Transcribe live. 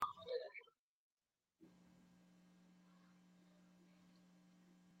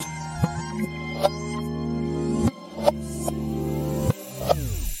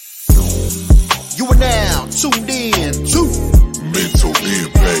tuned in to Mental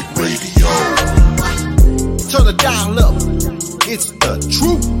Impact Radio. Turn the dial up, it's the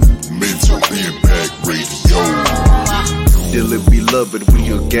truth. Mental Impact Radio. Dearly beloved,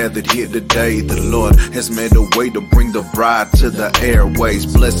 we are gathered here today. The Lord has made a way to bring the bride to the airways.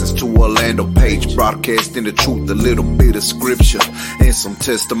 Blessings to Orlando Page, broadcasting the truth, a little bit of scripture, and some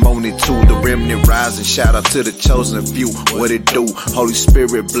testimony to the remnant rising. Shout out to the chosen few, what it do? Holy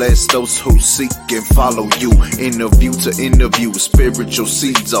Spirit bless those who seek and follow you. Interview to interview, spiritual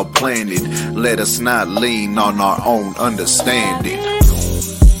seeds are planted. Let us not lean on our own understanding.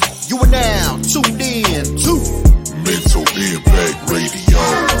 You are now tuned in to Mental Impact Radio.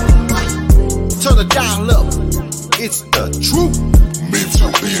 turn the dial up, it's the truth. Mental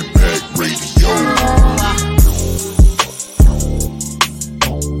Impact Radio.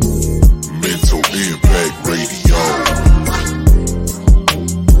 Mental Impact Radio.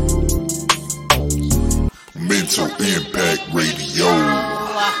 Mental Impact Radio.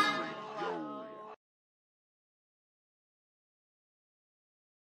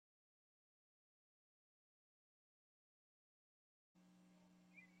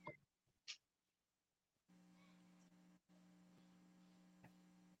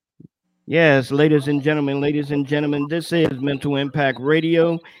 Yes, ladies and gentlemen, this is Mental Impact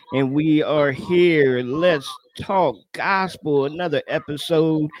Radio, and we are here. Let's talk gospel, another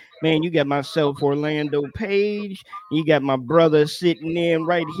episode. Man, you got myself, Orlando Page. You got my brother sitting in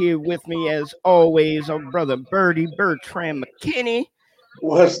right here with me, as always, our brother Bertrand McKinney.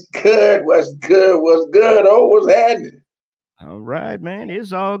 What's good? What's good? What's good? Oh, what's happening? All right, man.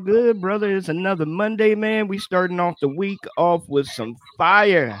 It's all good, brother. It's another Monday, man. We starting off the week off with some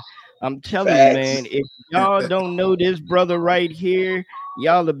fire. I'm telling you, man, if y'all don't know this brother right here,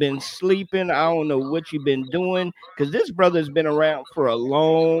 y'all have been sleeping. I don't know what you've been doing, because this brother's been around for a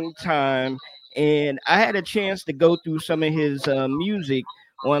long time. And I had a chance to go through some of his music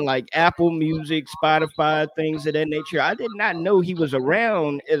on like Apple Music, Spotify, things of that nature. I did not know he was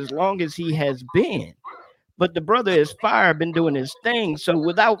around as long as he has been. But the brother is fire, been doing his thing. So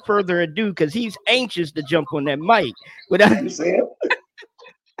without further ado, because he's anxious to jump on that mic.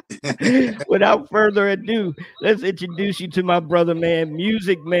 Without further ado, let's introduce you to my brother, man,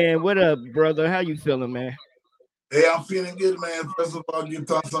 Muzikman. What up, brother? How you feeling, man? Hey, I'm feeling good, man. First of all, give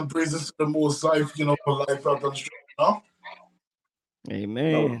thanks and praises to the Most High, for life out on the street,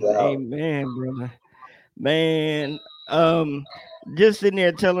 Amen. Amen, brother. Man, just sitting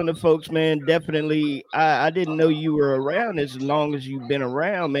there telling the folks, man, definitely, I didn't know you were around as long as you've been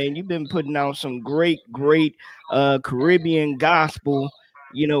around, man. You've been putting out some great Caribbean gospel,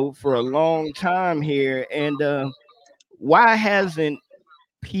 for a long time here. And why hasn't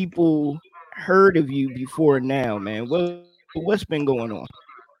people heard of you before now, man? What's been going on?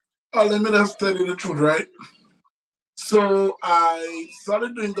 Let me just tell you the truth, right? So I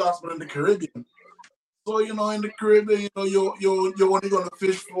started doing gospel in the Caribbean. So, in the Caribbean, you're only going to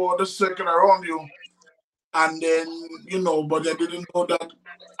fish for the circle around you. And then, but I didn't know that.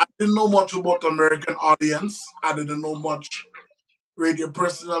 I didn't know much about the American audience. I didn't know much radio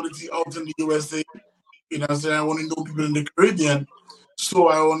personality out in the USA. I only know people in the Caribbean. So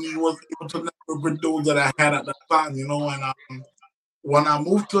I only was able to network with those that I had at that time, and when I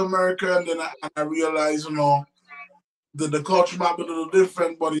moved to America, and then I realized, the culture might be a little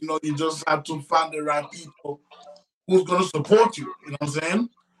different, but you just have to find the right people who's going to support you, you know what I'm saying?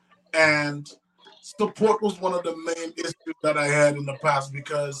 And support was one of the main issues that I had in the past,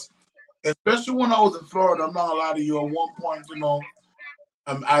 because especially when I was in Florida, I'm not gonna lie to you, at one point,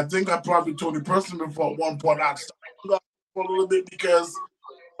 I think I probably told the person before, at one point I stopped for a little bit because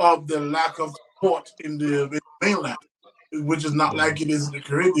of the lack of support in the mainland, which is not like it is in the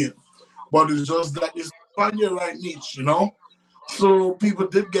Caribbean, but it's just that it's find your right niche, So people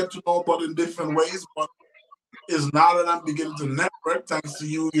did get to know about it in different ways, but it's now that I'm beginning to network, thanks to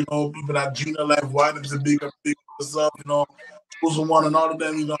you, people like Gina Life White, it's a big stuff, Chosen One and all of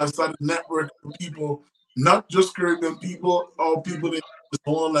them, I started networking with people, not just Caribbean people, or people that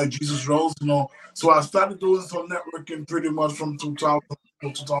was like Jesus Rose, So I started doing some networking pretty much from 2000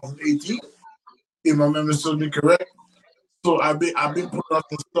 to 2018, if my memory serves me correct. So I've been putting out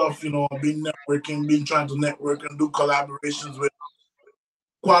some stuff, I've been networking, been trying to network and do collaborations with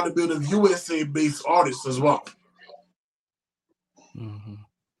quite a bit of USA-based artists as well. Mm-hmm.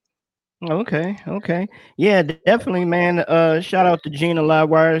 Okay, okay. Yeah, definitely, man. Shout out to Gina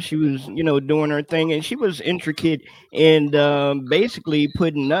Livewire. She was, doing her thing, and she was intricate in basically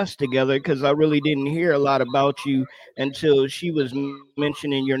putting us together because I really didn't hear a lot about you until she was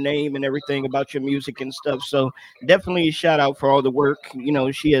mentioning your name and everything about your music and stuff. So definitely a shout out for all the work,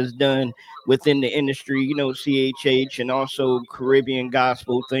 she has done within the industry, CHH and also Caribbean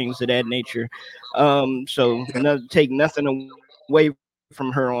gospel, things of that nature. So Yeah. take nothing away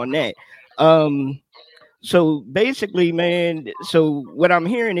from her on that. Um, so basically, man, so what I'm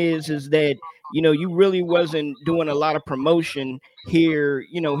hearing is that you really wasn't doing a lot of promotion here,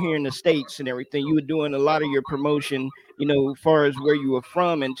 here in the States and everything. You were doing a lot of your promotion, far as where you were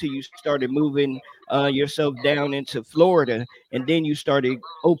from until you started moving yourself down into Florida, and then you started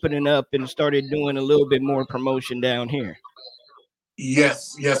opening up and started doing a little bit more promotion down here.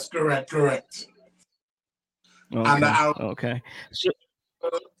 Yes, yes, correct, correct. And Okay, okay. So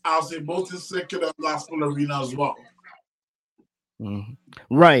I'll say both in secular and gospel arena as well. mhm.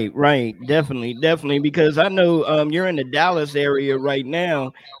 Right, right, definitely, definitely. Because I know you're in the Dallas area right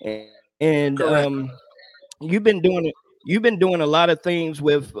now, and Correct. you've been doing it. You've been doing a lot of things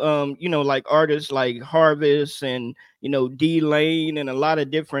with like artists like Harvest and D Lane and a lot of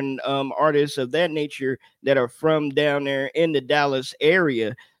different artists of that nature that are from down there in the Dallas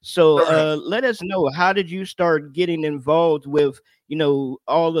area. So Correct. let us know, how did you start getting involved with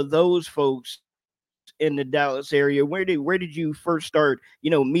all of those folks in the Dallas area? Where did you first start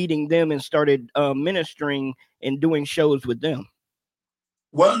meeting them and started ministering and doing shows with them?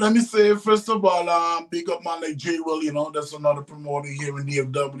 Well, let me say first of all, big up man like J Will, that's another promoter here in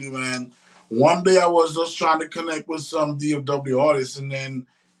DFW, man. One day I was just trying to connect with some DFW artists, and then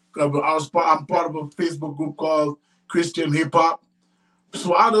I'm part of a Facebook group called Christian Hip Hop.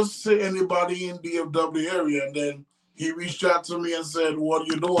 So I just say anybody in DFW area, and then he reached out to me and said, "What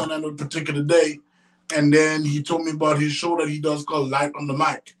are you doing on a particular day?" And then he told me about his show that he does called Light on the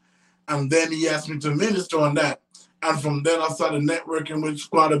Mic. And then he asked me to minister on that. And from then I started networking with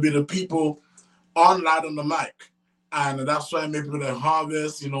quite a bit of people on Light on the Mic. And that's why I met people at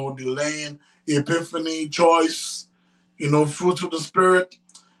Harvest, Delane, Epiphany, Choice, Fruits of the Spirit,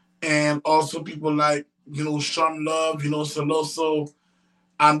 and also people like, Sean Love, Soloso.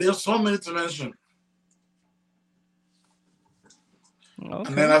 And there's so many to mention. And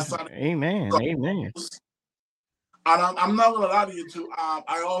then Okay, I started. amen, amen. And I'm not gonna lie to you too.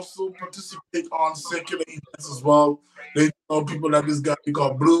 I also participate on secular events as well. They know people like this guy we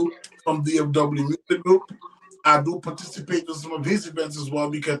call Blue from DFW Music Group. I do participate in some of his events as well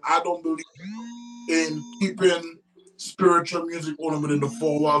because I don't believe in keeping spiritual music only within the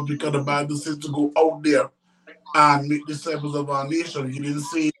four walls because the Bible says to go out there and make disciples of our nation. He didn't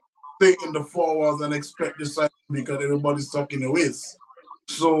say stay in the four walls and expect disciples because everybody's stuck in the ways.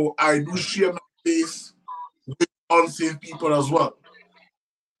 So I do share my space with unsaved people as well.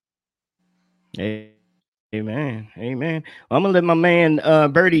 Amen, amen. Well, I'm gonna let my man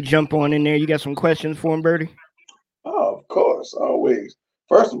Birdie jump on in there. You got some questions for him, Birdie? Oh, of course, always.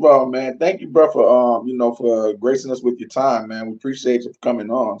 First of all, man, thank you, bro, for for gracing us with your time, man. We appreciate you for coming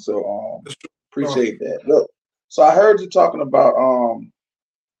on. So So, appreciate that. Look, so I heard you talking about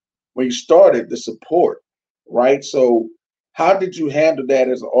when you started the support, right? So how did you handle that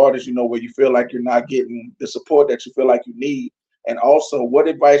as an artist, where you feel like you're not getting the support that you feel like you need? And also, what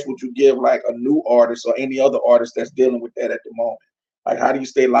advice would you give like a new artist or any other artist that's dealing with that at the moment? Like, how do you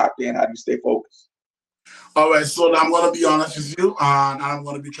stay locked in? How do you stay focused? all right, so I'm gonna be honest with you, and I'm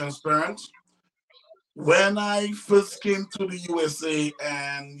gonna be transparent. When I first came to the USA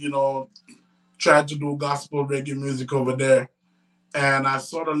and tried to do gospel reggae music over there, and I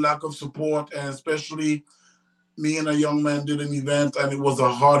saw the lack of support, and especially me and a young man did an event, and it was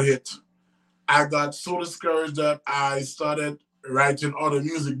a hard hit. I got so discouraged that I started writing other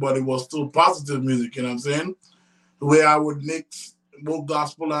music, but it was still positive music. You know what I'm saying? Where I would mix both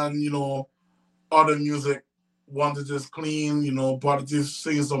gospel and other music, one to just clean, positive,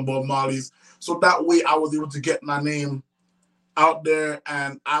 singing some Bob Marley's. So that way I was able to get my name out there,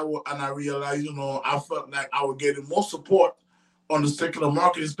 and I realized, I felt like I would get more support on the secular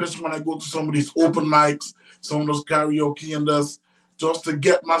market, especially when I go to some of these open mics, some of those karaoke and just to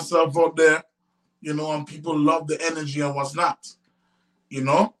get myself out there, and people love the energy and what's not, you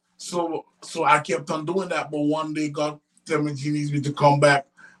know. So I kept on doing that, but one day God told me He needs me to come back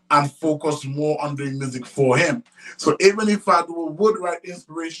and focus more on doing music for Him. So even if I would write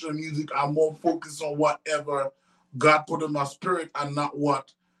inspirational music, I'm more focused on whatever God put in my spirit and not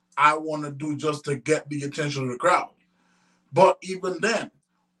what I want to do just to get the attention of the crowd. But even then,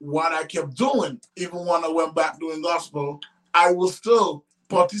 what I kept doing, even when I went back doing gospel, I was still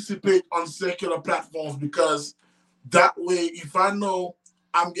participate on secular platforms, because that way, if I know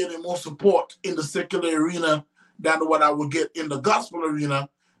I'm getting more support in the secular arena than what I would get in the gospel arena,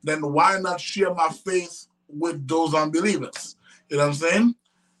 then why not share my faith with those unbelievers? You know what I'm saying?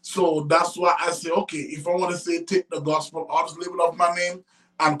 So that's why I say, okay, if I want to say take the gospel artist label off my name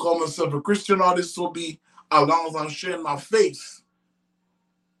and call myself a Christian artist, so be, as long as I'm sharing my faith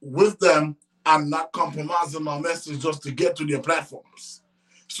with them, I'm not compromising my message just to get to their platforms.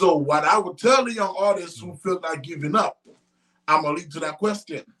 So what I would tell the young artists who feel like giving up, I'm gonna lead to that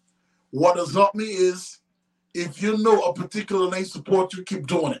question. What does help me is, if you know a particular lane support you, keep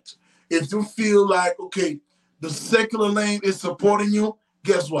doing it. If you feel like, okay, the secular lane is supporting you,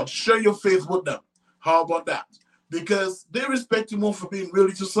 guess what? Share your faith with them. How about that? Because they respect you more for being real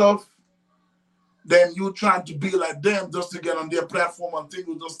to yourself than you trying to be like them just to get on their platform and think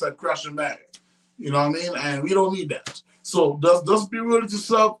you just start crashing back. You know what I mean? And we don't need that. So just be real to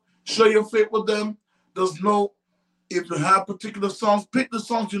yourself, share your faith with them. Just know, if you have particular songs, pick the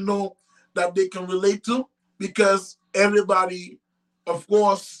songs you know that they can relate to, because everybody, of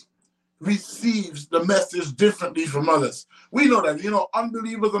course, receives the message differently from others. We know that,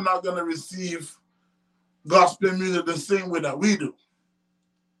 unbelievers are not going to receive gospel music the same way that we do.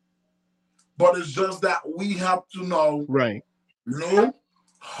 But it's just that we have to know, Right.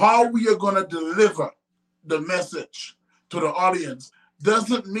 How we are going to deliver the message to the audience.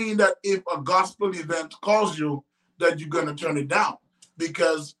 Doesn't mean that if a gospel event calls you, that you're going to turn it down,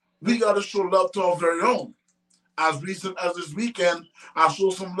 because we got to show love to our very own. As recent as this weekend, I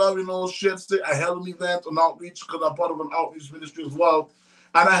showed some love, Shed State. I held an event, an outreach, because I'm part of an outreach ministry as well.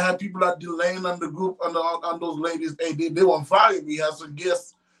 And I had people that delaying on the group, on those ladies. Hey, they were on fire. We had some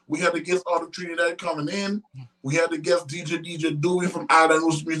guests. We had the guest Auto Trinidad coming in. We had the guest DJ Dewey from Island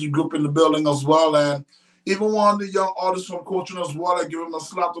Roots Music Group in the building as well. And even one of the young artists from coaching as well, I give him a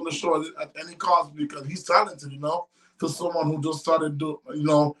slap on the shoulder at any cost, because he's talented, for someone who just started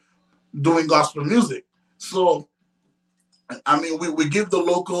doing gospel music. So, I mean, we give the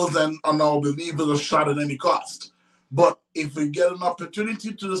locals and our believers a shot at any cost. But if we get an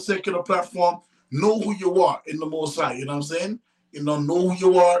opportunity to the secular platform, know who you are in the Most High. You know what I'm saying? Know who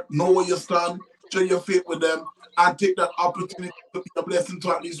you are, know where you stand, share your faith with them, and take that opportunity to be a blessing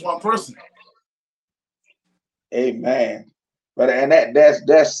to at least one person. Amen. But and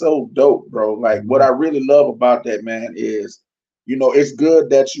that's so dope, bro. Like, what I really love about that, man, is it's good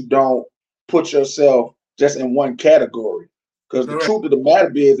that you don't put yourself just in one category. Because the truth of the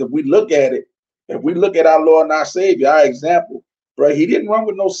matter is, if we look at it, if we look at our Lord and our Savior, our example, bro, he didn't run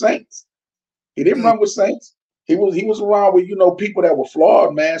with no saints. He didn't run with saints. He was around with people that were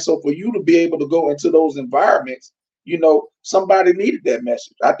flawed, man. So for you to be able to go into those environments, somebody needed that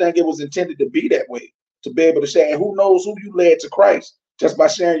message. I think it was intended to be that way, to be able to share. And who knows who you led to Christ just by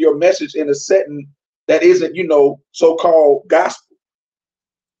sharing your message in a setting that isn't, so-called gospel.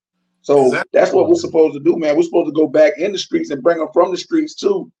 So that's what we're supposed to do, man. We're supposed to go back in the streets and bring them from the streets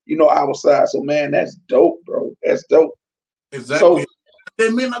to, our side. So, man, that's dope, bro. That's dope. Exactly. So, they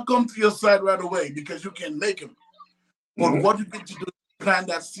may not come to your side right away because you can make them. But what you need to do is plant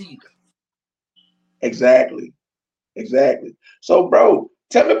that seed. Exactly. So, bro,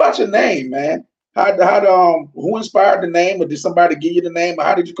 tell me about your name, man. Who inspired the name, or did somebody give you the name, or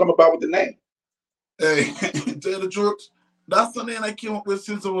how did you come about with the name? Hey, tell you the truth, that's the name I came up with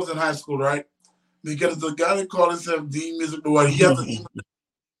since I was in high school, right? Because the guy that called himself the Music Boy, he has an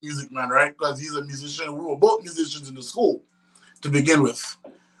Muzikman, right? Because he's a musician. We were both musicians in the school to begin with.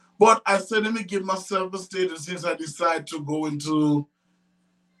 But I said, let me give myself a status since I decided to go into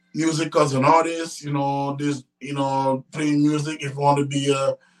music as an artist, playing music, if I want to be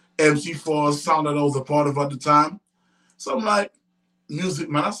a MC for a sound that I was a part of at the time. So I'm like,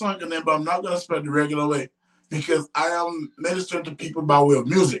 Muzikman, that's not a name, but I'm not going to spell it the regular way, because I am ministering to people by way of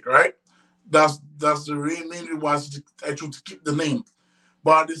music, right? That's the main reason why I chose to keep the name.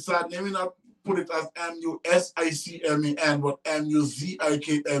 But I decided, let me not put it as Musicman, but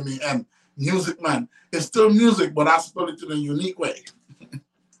Muzikman. Muzikman. It's still music, but I spell it in a unique way.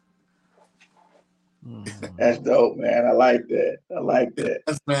 That's dope, man. I like that.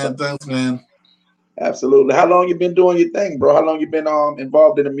 Thanks, man. Absolutely. How long you been doing your thing, bro? How long you been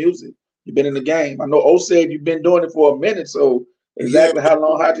involved in the music? You been in the game? I know O said you've been doing it for a minute. So exactly how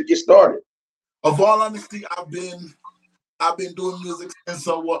long? How'd you get started? Of all honesty, I've been doing music since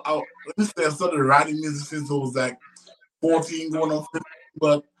I started writing music since I was like 14, going on 15.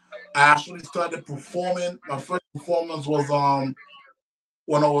 But I actually started performing. My first performance was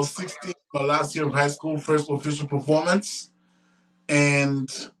when I was 16, my last year of high school, first official performance. And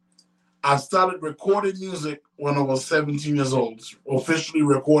I started recording music when I was 17 years old, officially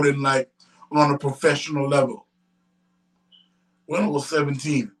recording like on a professional level. When I was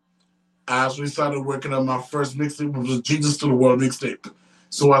 17, I actually started working on my first mixtape, which was Jesus to the World mixtape.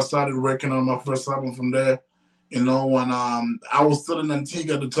 So I started working on my first album from there. You know, when I was still in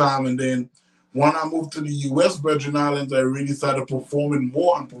Antigua at the time, and then when I moved to the U.S. Virgin Islands, I really started performing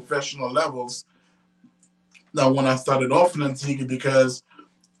more on professional levels than when I started off in Antigua, because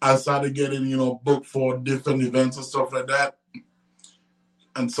I started getting, you know, booked for different events and stuff like that.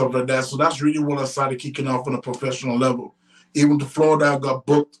 So that's really when I started kicking off on a professional level. Even to Florida, I got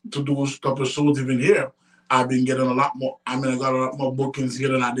booked to do a couple of shows. Even here, I've been getting a lot more. I mean, I got a lot more bookings here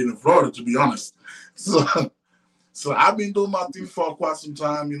than I did in Florida, to be honest. So I've been doing my thing for quite some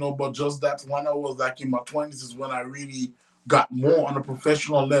time, you know, but just that when I was like in my 20s is when I really got more on a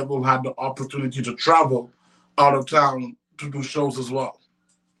professional level, had the opportunity to travel out of town to do shows as well.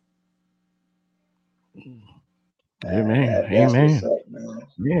 Amen. That's Amen. what's up, man.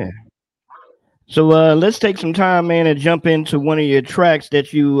 Yeah. So let's take some time, man, and jump into one of your tracks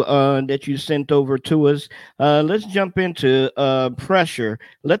that you sent over to us. Let's jump into Pressure.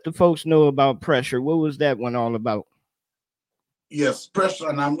 Let the folks know about Pressure. What was that one all about? Yes, Pressure,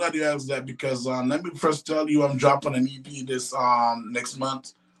 and I'm glad you asked that, because let me first tell you I'm dropping an EP this next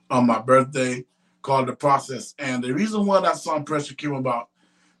month on my birthday called The Process. And the reason why that song Pressure came about,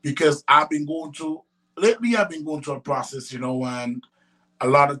 because I've been going through a process, you know, and a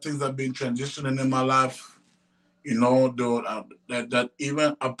lot of things have been transitioning in my life, you know, that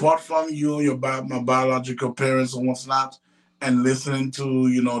even apart from my biological parents and what's not, and listening to,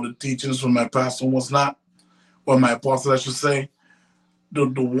 you know, the teachings from my pastor and what's not, or my apostle, I should say, the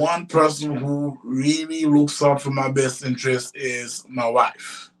one person who really looks out for my best interest is my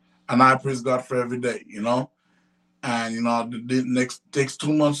wife. And I praise God for every day, you know. And, you know, the next takes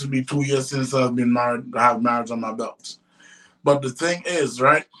 2 months to be 2 years since I've been married. I have marriage on my belt. But the thing is,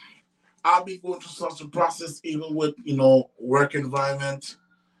 right, I've been going through such a process, even with, you know, work environment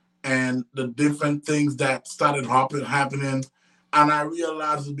and the different things that started happening. And I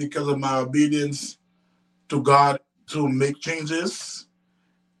realized it's because of my obedience to God to make changes,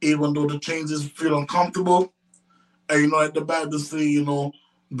 even though the changes feel uncomfortable. And, you know, like the Bible says, you know,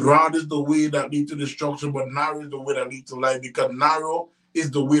 broad is the way that leads to destruction, but narrow is the way that leads to life, because narrow is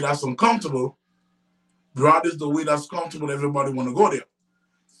the way that's uncomfortable. Broad is the way that's comfortable. Everybody want to go there.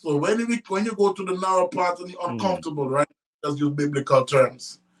 So when you go to the narrow part and the uncomfortable, right? Let's use biblical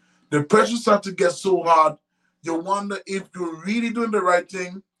terms. The pressure starts to get so hard, you wonder if you're really doing the right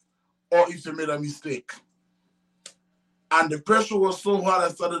thing or if you made a mistake. And the pressure was so hard, I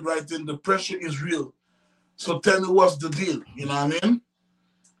started writing, the pressure is real. So tell me what's the deal? You know what I mean?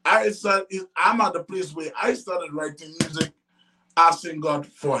 I'm at the place where I started writing music, asking God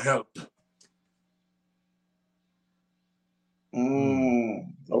for help.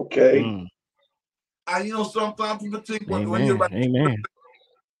 Okay. And you know, sometimes people think when Amen. you're writing,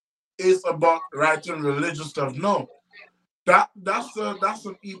 it's about writing religious stuff. No, that's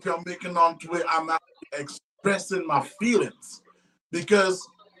an EP I'm making on to where I'm actually expressing my feelings, because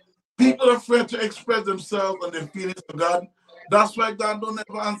people are afraid to express themselves and their feelings to God. That's why God don't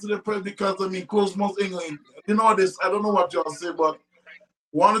ever answer the prayer, because closed mouths England. You know this. I don't know what y'all say, but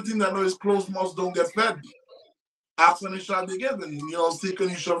one thing I know is closed mouths don't get fed. Ask and it shall be given. You know, seek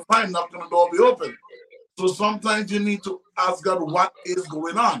and you shall find. Knock and the door be open. So sometimes you need to ask God what is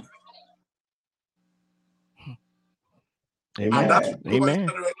going on. Amen. And that's Amen.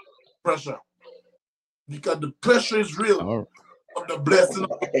 Pressure. Because the pressure is real of the blessing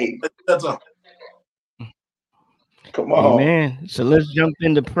of Come on. Amen. So let's jump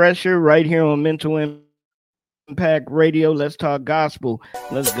into Pressure right here on Mental Impact Radio. Let's talk gospel.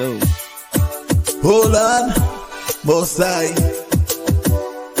 Let's go. Hold on, Most High.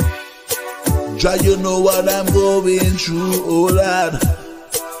 Jah, you know what I'm going through, oh Lord.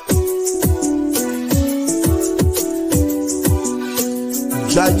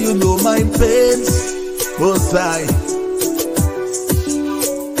 Jah, you know my pains, Most High.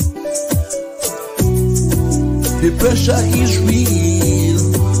 The pressure is real,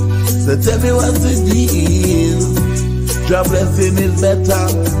 so tell me what's the deal. Jah blessing is better,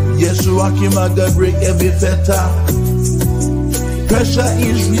 Yeshua came and God break every fetter. Pressure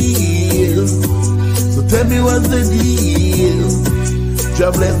is real, so tell me what's the deal.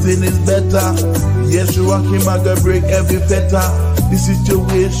 Jah blessing is better, Yeshua came and God break every fetter. The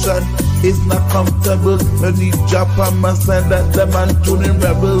situation is not comfortable, when the Jah on my side that the man turning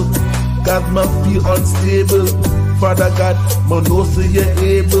rebel. God must feel unstable. Father God, but no say you're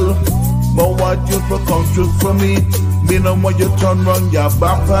able. But what you for come true for me? Me no want you turn round your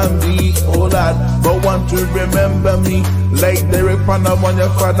back on me, oh Lord. But want to remember me, like the rip on the one your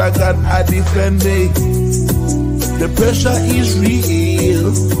father God I defend me. The pressure is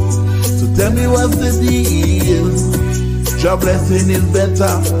real, so tell me what's the deal. Your blessing is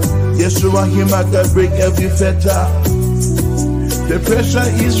better, Yeshua him I can break every fetter. The pressure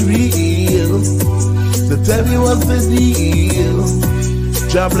is real, so tell me what's the deal.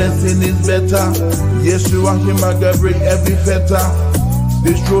 Your blessing is better, Yeshua him I can break every fetter.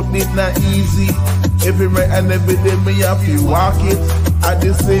 This road is not easy, every night and every day me have to walk it. At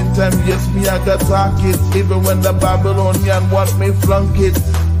the same time, yes, me I got talk it. Even when the Babylonian want me flunk it.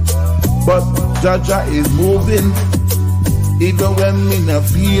 But Jaja is moving, even when me not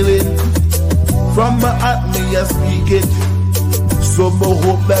feel it. From my heart me I speak it, so I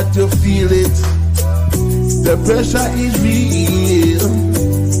hope that you feel it. The pressure is real,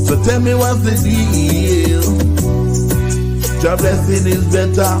 so tell me what's the deal. Your blessing is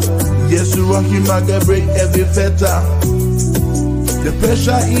better, yes, you rock him I can break every fetter. The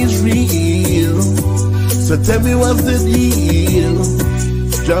pressure is real, so tell me what's the deal.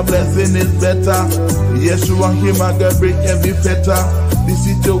 Your blessing is better, yes, you want him I can break every fetter. The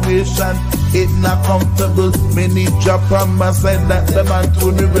situation it's not comfortable. Many drop on my side that the man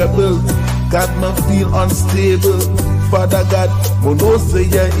to the rebel. God me feel unstable. Father God, we know say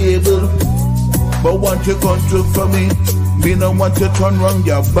you're able, but want you control for me. Me no want to turn round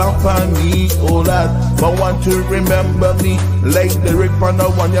your back on me, oh Lord. But want to remember me, like the rip on the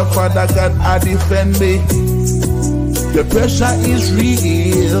one your father God I defend me. The pressure is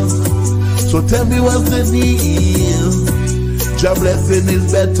real, so tell me what's the deal. Your blessing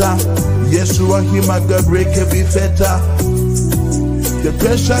is better, Yeshua him I can break every fetter. The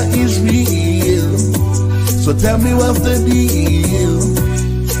pressure is real, so tell me what's the deal.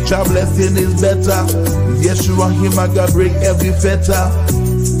 Your blessing is better, Yeshua him I can break every fetter.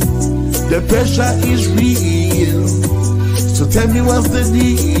 The pressure is real, so tell me what's the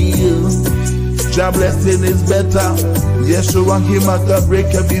deal. Your blessing is better, Yeshua him I can break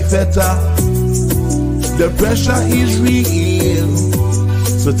every fetter. The pressure is real,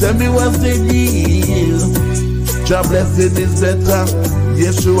 so tell me what's the deal. Your blessing is better,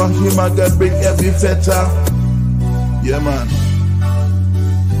 Yeshua him I can break every fetter. Yeah man.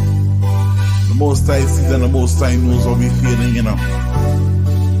 The Most High sees and the Most High knows how we feeling, you know.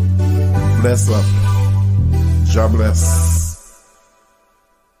 Bless up. Jah bless.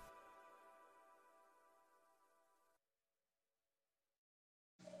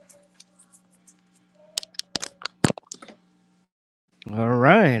 All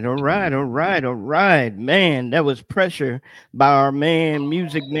right. Man, that was pressure by our man,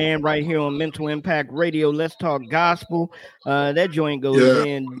 Music Man, right here on Mental Impact Radio. Let's talk gospel. That joint goes Yeah.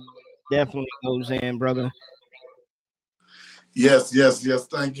 in, definitely goes in, brother. Yes.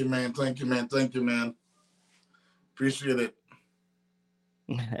 Thank you, man. Thank you, man. Appreciate it.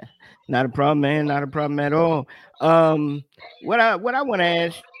 Not a problem, man. Not a problem at all. What I want to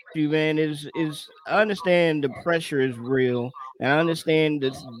ask you, man, is I understand the pressure is real, and I understand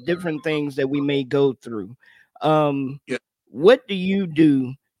the different things that we may go through. Um, Yeah. what do you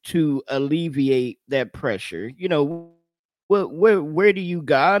do to alleviate that pressure? You know, where do you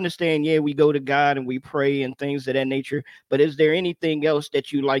go? I understand, yeah, we go to God and we pray and things of that nature, but is there anything else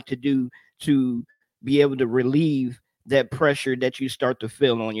that you like to do to be able to relieve that pressure that you start to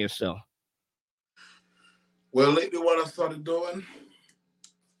feel on yourself? Well, lately, what I started doing,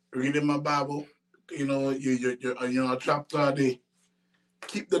 reading my Bible. You know, a chapter a day.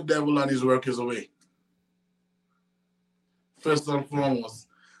 Keep the devil and his workers away. First and foremost,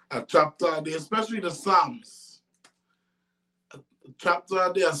 a chapter a day, especially the Psalms. A chapter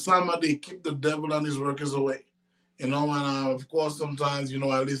a day, a psalm a day. Keep the devil and his workers away. You know, and of course, sometimes I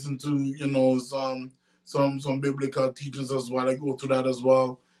listen to some biblical teachings as well. I go through that as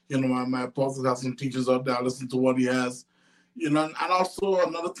well. My apostle has some teachings out there. I listen to what he has. And also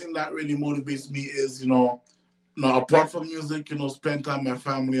another thing that really motivates me is apart from music, spend time with my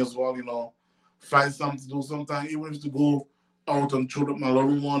family as well. Find something to do. Sometimes even if to go out and chill with my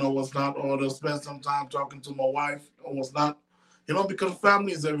little one or what's not, or to spend some time talking to my wife or what's not. Because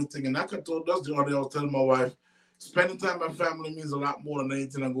family is everything. And that's the other day I was telling my wife, spending time with my family means a lot more than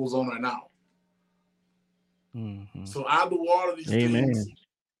anything that goes on right now. Mm-hmm. So I do all of these things, Amen.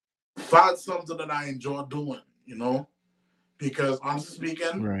 find something that I enjoy doing, because honestly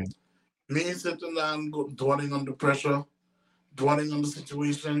speaking, Right. me sitting down, dwelling under pressure, dwelling on the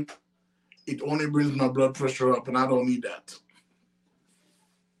situation, it only brings my blood pressure up, and I don't need that.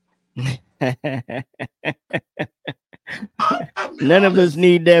 I'll be None of us honest.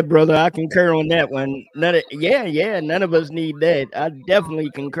 need that, brother. I concur on that one. Yeah. None of us need that. I definitely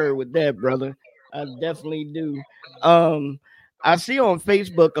concur with that, brother. I definitely do. Um, I see on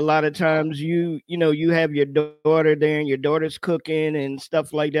Facebook a lot of times you have your daughter there and your daughter's cooking and stuff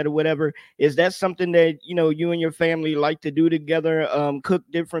like that or whatever. Is that something that you and your family like to do together? Cook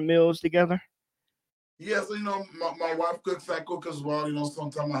different meals together. Yes, my wife cooks, I cook as well.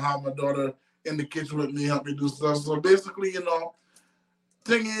 Sometimes I have my daughter in the kitchen with me, help me do stuff. So basically,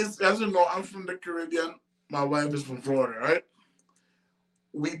 thing is, as you know, I'm from the Caribbean. My wife is from Florida, right?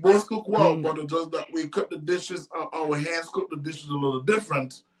 We both cook well, Mm, but it's just that we cook the dishes, our hands cook the dishes a little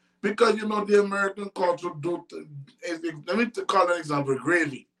different. Because, the American culture let me call an example,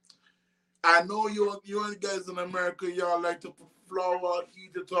 gravy. I know you guys in America, y'all like to put flour,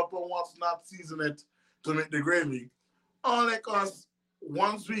 heat it up, and once not season it to make the gravy. Unlike us,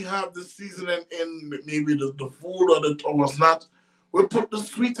 once we have the seasoning in maybe the food or what's not, we put the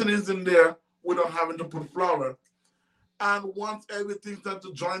sweeteners in there without having to put flour. And once everything starts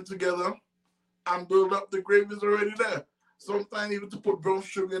to join together and build up, the gravy is already there. Sometimes even to put brown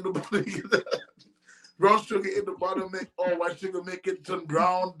sugar in the bottom, brown sugar in the bottom, or white sugar make it turn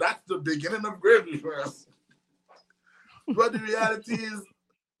brown. That's the beginning of gravy for us. But the reality is,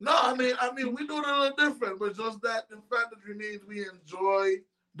 no, I mean, we do it a little different, but just that the fact that remains, we enjoy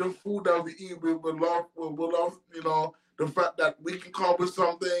the food that we eat. We love, the fact that we can come up with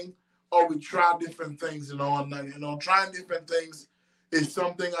something, or we try different things, and then, trying different things is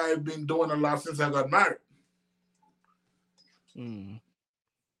something I've been doing a lot since I got married. mm.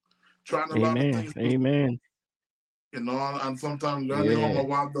 Trying a lot of Amen. things, Amen. and sometimes learning how my Yeah.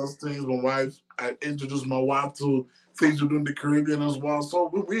 wife does things. I introduced my wife to things we do in the Caribbean as well, so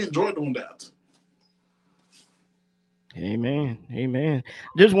we enjoy doing that. Amen. Amen.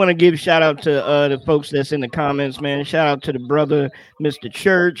 Just want to give shout out to the folks that's in the comments, man. Shout out to the brother, Mr.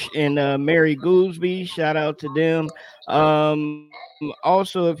 Church and Mary Goolsby. Shout out to them.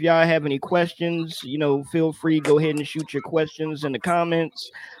 Also, if y'all have any questions, feel free, go ahead and shoot your questions in the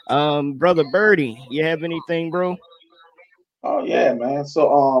comments. Brother Birdie, you have anything, bro? Oh yeah, man. So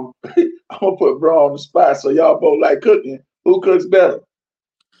I'm gonna put bro on the spot. So y'all both like cooking. Who cooks better?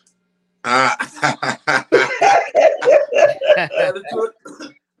 Ah. The truth,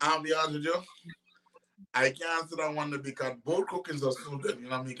 I'll be honest with you. I can't answer that one because both cookings are so good. You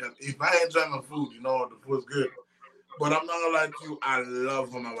know what I mean? 'Cause if I enjoy my food, the food's good. But I'm not gonna lie to you, I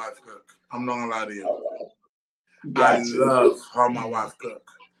love how my wife cook. I'm not gonna lie to you. All right, I got to. love how my wife cook.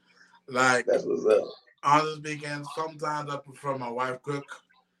 Like, That's what's up. honestly speaking, sometimes I prefer my wife cook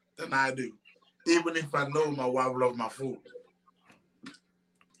than I do. Even if I know my wife loves my food.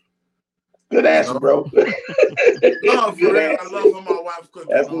 Good You answer, know? bro. No, for Good real, I answer. love how my wife cook,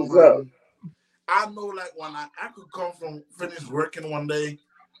 That's what's up. and I know like when I could come from finish working one day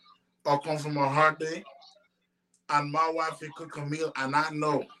or come from a hard day and my wife will cook a meal and I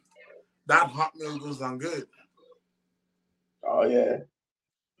know that hot meal goes on good. Oh yeah,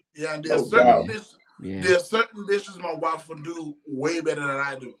 Yeah, and no doubt. Yeah. there are certain dishes my wife will do way better than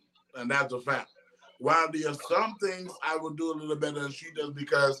I do. And that's a fact. While there are some things I will do a little better than she does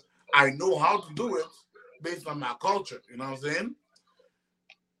because I know how to do it based on my culture. You know what I'm saying?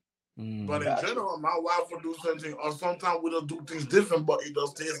 But Mm. in Got you. general, my wife will do something, or sometimes we don't do things different, but it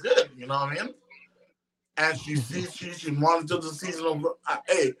does taste good. You know what I mean? And she sees, she monitors the season of.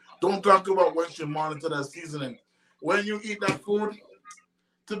 Hey, don't talk about when she monitors that seasoning. When you eat that food,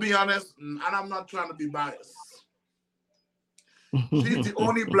 to be honest, and I'm not trying to be biased, she's the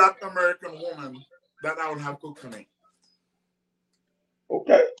only Black American woman that I would have cooked for me.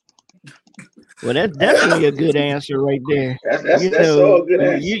 Okay. Well, that's Hey, definitely a good answer right there. that's all a good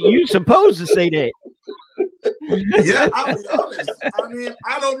answer. You supposed to say that. Yeah, I'll be honest. I mean,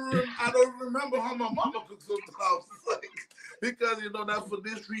 I don't remember how my mama cooked sometimes, like, because that for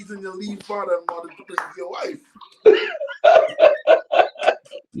this reason you leave father and mother to please your wife.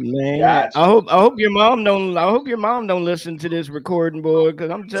 Man, Got you. I hope your mom don't listen to this recording, boy, because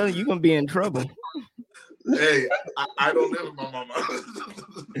I'm telling you, you're gonna be in trouble. Hey, I don't live with my mama.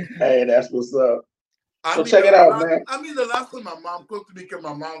 Hey, that's what's up. I So mean check the, it the out, last man. I mean the last time my mom cooked because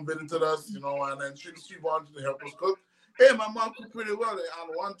my mom visited us, and then she wanted to help us cook. Hey, my mom cooked pretty well.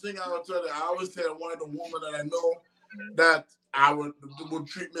 And one thing I would tell you, I always tell one of the women that I know that I would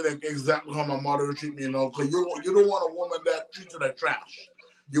treat me like exactly how my mother would treat me, because you don't want a woman that treats you like trash.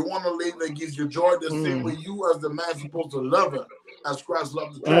 You want a lady that gives you joy the same way Mm, you as the man supposed to love her as Christ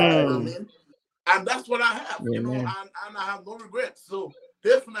loved the church. You Right. know what I mm. mean? And that's what I have, Yeah, man. and I have no regrets. So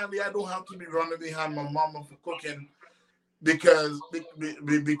definitely, I don't have to be running behind my mama for cooking. because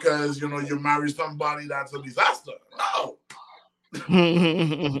you marry somebody that's a disaster. No.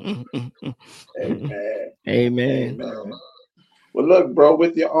 Amen. Amen. Amen. Well, look, bro,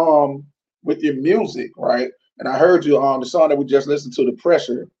 with your music, right? And I heard you on the song that we just listened to, "The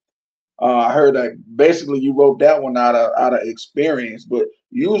Pressure." I heard that basically you wrote that one out of experience, but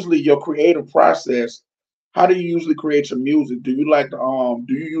usually your creative process. How do you usually create your music? Do you like to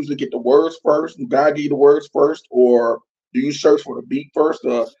do you usually get the words first? Do God give you the words first, or do you search for the beat first?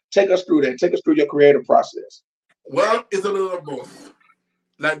 Take us through that. Take us through your creative process. Well, it's a little of both.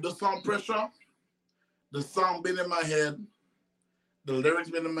 Like the song pressure, the song been in my head, the lyrics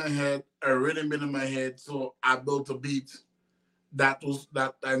been in my head, a rhythm been in my head. So I built a beat that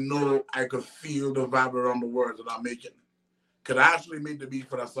I know I could feel the vibe around the words that I'm making. Could I actually make the beat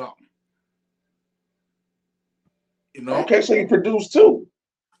for that song? You know, Okay, so you produce too.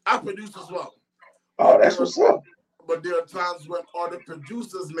 I produce as well, Oh, but that's what's up. there are times when other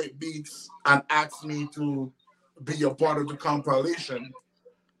producers make beats and ask me to be a part of the compilation.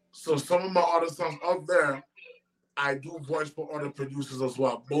 So some of my other songs out there, I do voice for other producers as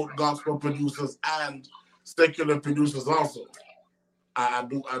well, both gospel producers and secular producers also. I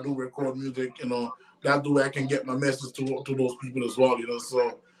do record music, that's the way I can get my message to those people as well,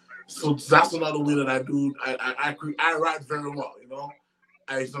 so that's another way that I do. I write very well,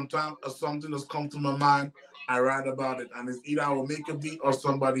 I sometimes something that's come to my mind, I write about it, and it's either I will make a beat or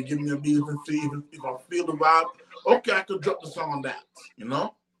somebody give me a beat. If I feel the vibe, okay, I could drop the song on that,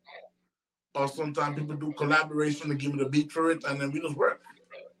 or sometimes people do collaboration to give me the beat for it, and then we just work.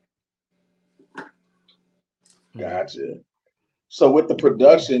 Gotcha. So with the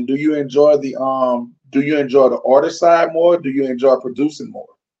production, do you enjoy the artist side more? Do you enjoy producing more?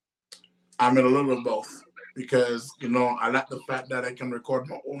 I'm in a little of both because I like the fact that I can record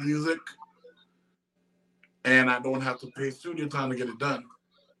my own music and I don't have to pay studio time to get it done.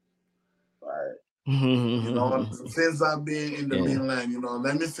 Right. Since I've been in the Yeah. mainland,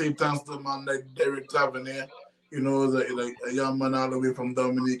 let me say thanks to man like Derek Tavernier, like a young man all the way from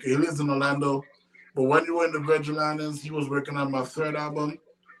Dominica. He lives in Orlando, but when he were in the Virgin Islands, he was working on my third album,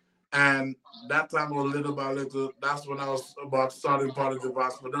 and that time was little by little. That's when I was about starting part of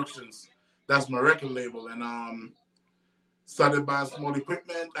Device Productions. That's my record label, and started buying small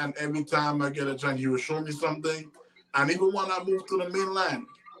equipment. And every time I get a chance, he would show me something. And even when I moved to the mainland,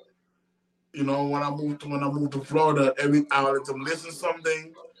 when I moved to Florida, every I let him listen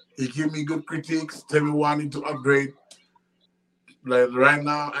something. He give me good critiques, tell me what I need to upgrade. Like right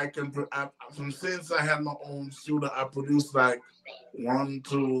now, from since I had my own studio, I produced like one,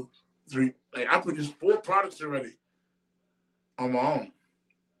 two, three. Like I produced four products already on my own.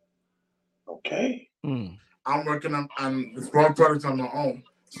 Okay. Mm. I'm working on the four products on my own.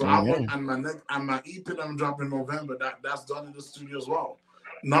 So I'm working Amen. on my next on my EP that I'm dropping in November. That's done in the studio as well.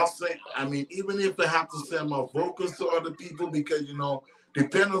 Not saying, I mean, even if they have to send my vocals to other people, because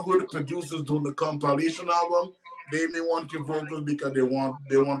depending on who the producers doing the compilation album, they may want your vocals because they want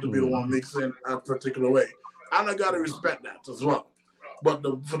to be the one Mm. mixing a particular way. And I gotta respect that as well. But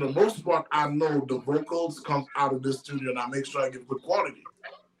for the most part, I know the vocals comes out of the studio, and I make sure I give good quality.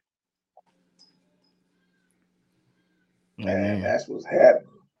 Man, Amen. that's what's happening.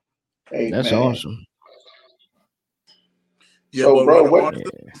 That's Amen. awesome. Yeah, So, but where bro, the what? artist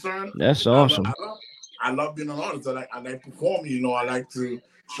is Yeah. concerned, That's I love, awesome. I love, I love being an artist. I like performing. I like to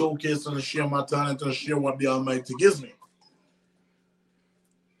showcase and share my talent and share what the Almighty gives me.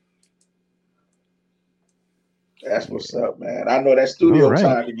 That's what's up, man. I know that All studio right.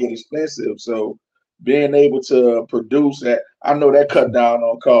 time can get expensive, so being able to produce that, I know that cut down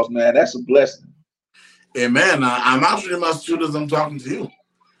on cost, man. That's a blessing. Hey man, I'm actually in my studios. I'm talking to you.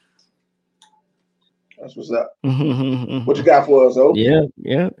 That's what's up. What you got for us, oh? Yeah,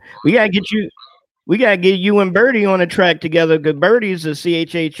 yeah. We gotta get you. We gotta get you and Birdie on a track together. Cause Birdie's a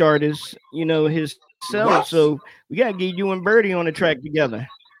CHH artist, himself. So What? we gotta get you and Birdie on a track together.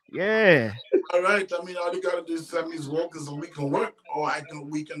 Yeah. All right. I mean, all you gotta do is send me his vocals and we can work, or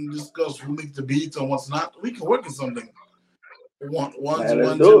we can discuss who makes the beats and what's not. We can work on something. Once Man, let's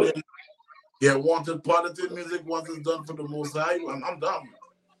once you do it. did, yeah, wanted positive music. Once it's done for the Most High, I'm down.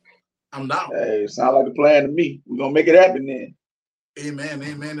 I'm down. Hey, sound like a plan to me. We're gonna make it happen then. Amen.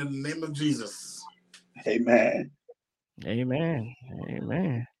 Amen. In the name of Jesus. Hey man. Amen.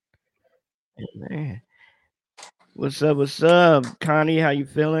 Amen. Amen. What's up? What's up, Connie? How you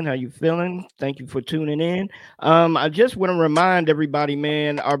feeling? How you feeling? Thank you for tuning in. I just want to remind everybody,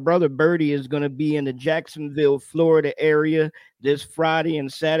 man, our brother Birdie is going to be in the Jacksonville, Florida area this Friday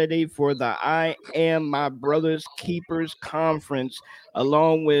and Saturday for the I Am My Brother's Keepers Conference,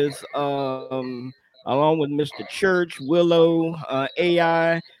 along with along with Mr. Church, Willow,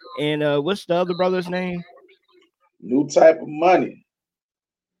 AI, and what's the other brother's name? New type of money.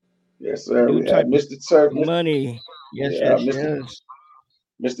 Yes, sir. New We have type of Mr. Church. money. Yes, Yeah, yes, yes.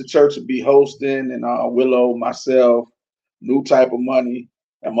 Mr. Church will be hosting, and Willow, myself, New type of money,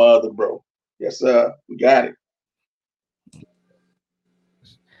 and my other bro. Yes, sir. We got it.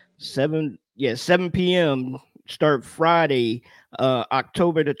 7 p.m. start Friday,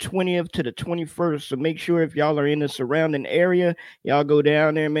 October the 20th to the 21st. So make sure if y'all are in the surrounding area, y'all go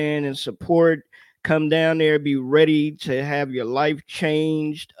down there, man, and support. Come down there, be ready to have your life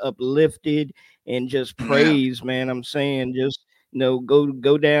changed, uplifted, and just Yeah. praise, man. I'm saying just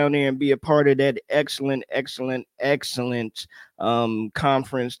go down there and be a part of that excellent, excellent, excellent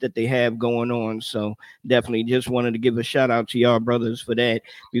conference that they have going on. So definitely just wanted to give a shout out to y'all brothers for that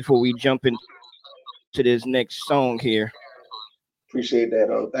before we jump into this next song here. Appreciate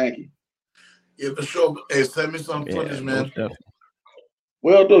that. Thank you. Yeah, for sure. Hey, send me some Yeah, footage, man. most definitely.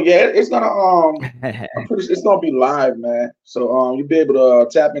 Will do. Yeah, it's gonna I'm pretty sure it's gonna be live, man. So you'll be able to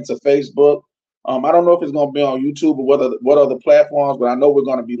tap into Facebook. I don't know if it's gonna be on YouTube or what other platforms, but I know we're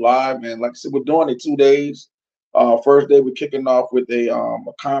gonna be live, man. Like I said, we're doing it 2 days. First day we're kicking off with a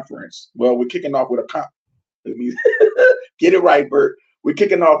conference. Well, we're kicking off with a get it right, Bert. We're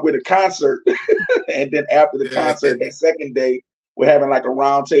kicking off with a concert, and then after the concert, that second day we're having like a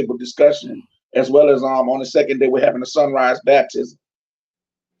roundtable discussion, as well as on the second day we're having a sunrise baptism.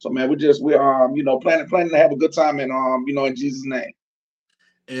 So man, we're planning to have a good time in in Jesus' name.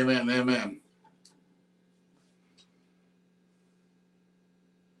 Amen, amen.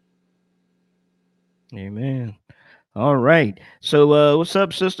 Amen. All right. So what's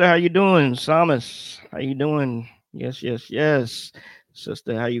up, sister? How you doing? Samus, how you doing? Yes, yes, yes.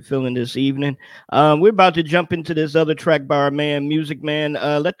 Sister, how you feeling this evening? We're about to jump into this other track by our man, Muzikman.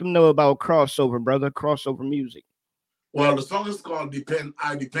 Let them know about crossover, brother. Crossover music. Well, the song is called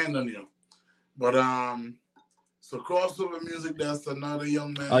I Depend on You. But so crossover music, that's another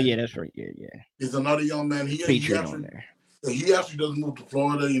young man. Oh yeah, that's right. Yeah, yeah. He's another young man. He actually doesn't move to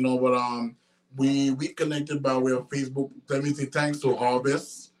Florida, but we connected by way of Facebook. Let me say thanks to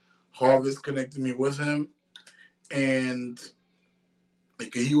Harvest. Harvest connected me with him. And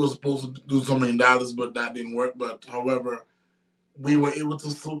he was supposed to do something in Dallas, but that didn't work. But however, we were able to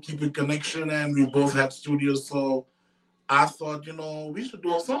still keep in connection, and we both had studios. So I thought, we should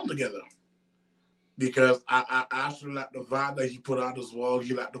do a song together. Because I actually liked the vibe that he put out as well.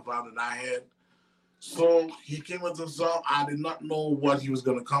 He liked the vibe that I had. So he came with the song. I did not know what he was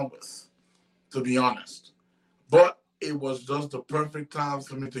going to come with, to be honest. But it was just the perfect time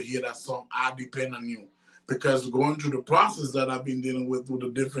for me to hear that song, I Depend on You. Because going through the process that I've been dealing with the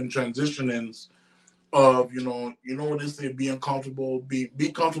different transitionings of, what they say, being comfortable, be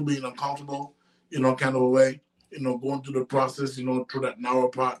comfortable being uncomfortable, kind of a way, going through the process, through that narrow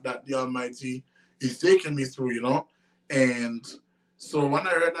part that the Almighty is taking me through, And so when I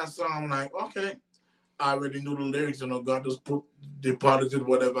heard that song, I'm like, okay, I already knew the lyrics, God just deposited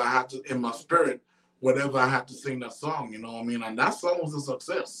whatever I had to in my spirit, whatever I had to sing that song, And that song was a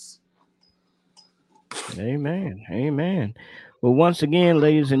success. Amen. Amen. Well, once again,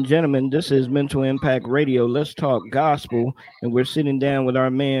 ladies and gentlemen, this is Mental Impact Radio. Let's talk gospel. And we're sitting down with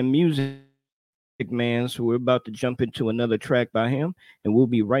our man, Muzikman. So we're about to jump into another track by him, and we'll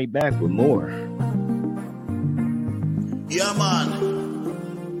be right back with more. Yeah, man.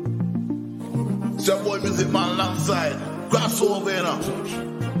 It's your boy Muzikman alongside. Crossover,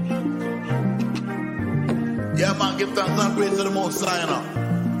 Yeah, man, give thanks and praise to the Most High,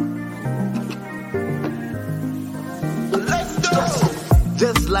 Let's go!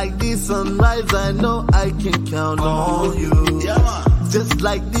 Just like the sunrise, I know I can count on you. Yeah, man. Just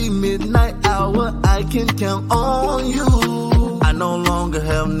like the midnight hour, I can count on you. I no longer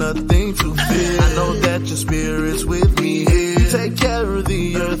have nothing to fear. I know that your spirit's with me here. You take care of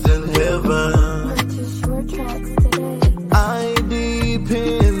the earth and heaven. I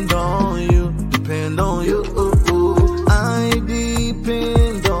depend on you, depend on you. I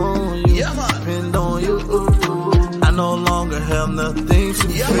depend on you, depend on you. I no longer have nothing to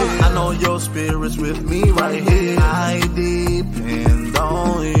fear. I know your spirit's with me right here. I depend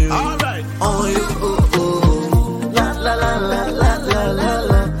on you, Alright. on you. La la la la la la la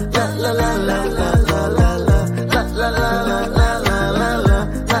la la la la la la la la.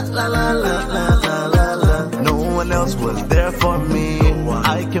 No one else was there for me.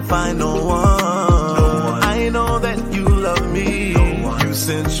 I can find no one. I know that you love me. You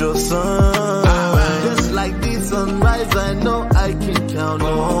sent your son. Just like the sunrise, I know I can count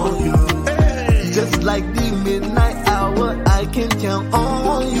on you. Just like the midnight hour, I can count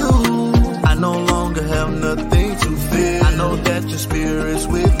on you. I no longer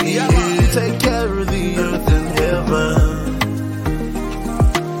heaven.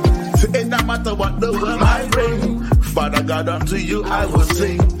 It no matter what the world might bring, Father God, unto you I will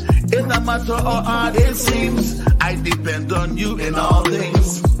sing. It no matter how hard it seems, I depend on you in all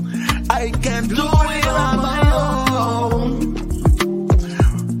things. I can't do it on my own.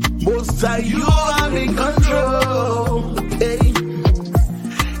 Most High, you are in control. Hey,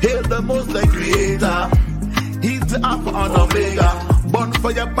 hail the Most High Creator. He's the Alpha and Omega. Born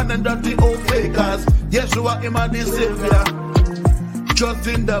for your pan and dirty old fakers. Yeshua, him and the Savior. Trust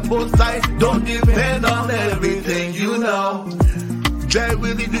in the Most High. Don't depend on everything you know. Jai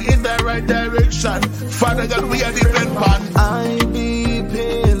will lead you in the right direction. Father God, we are depend on. I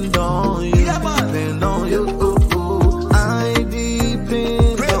depend on you. Yeah, man. Depend on you. I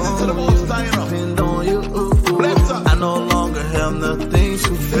depend Praises to the Most High, you know. depend on you. Bless her. I no longer have nothing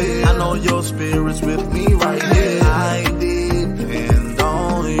to fear. I know your spirit's with me right here. I depend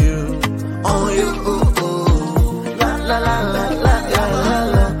on you. On you. La la la la la la la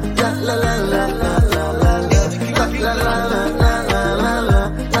la la la la la la la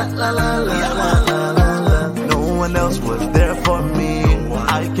la. No one else was there for me.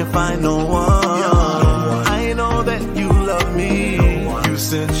 I can find no one. I know that you love me. You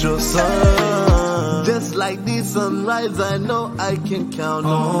sent your son. Just like the sunrise, I know I can count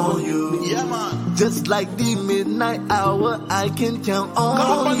on you. Yeah, man. Just like the midnight hour, I can count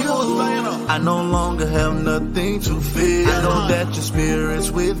on you. I no longer have nothing to fear. I know that your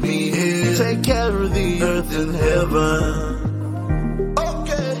spirit's with me here. Take care of the earth and heaven.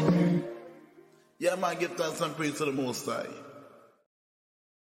 Okay. Yeah, man, give thanks and praise to the Most High.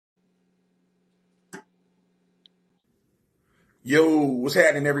 Yo, what's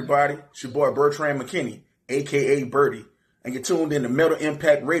happening, everybody? It's your boy Bertrand McKinney, aka Birdie, and you're tuned in to Mental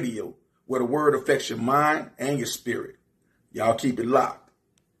Impact Radio, where the word affects your mind and your spirit. Y'all keep it locked.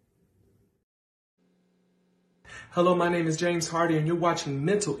 Hello, my name is James Hardy, and you're watching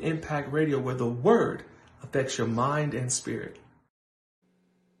Mental Impact Radio, where the word affects your mind and spirit.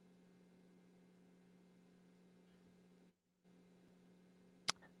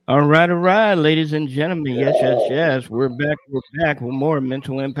 All right, ladies and gentlemen. Yes. We're back with more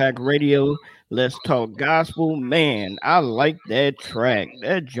Mental Impact Radio. Let's talk gospel. Man, I like that track.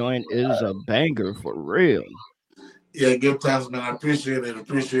 That joint is a banger for real. Yeah, give thanks, man. I appreciate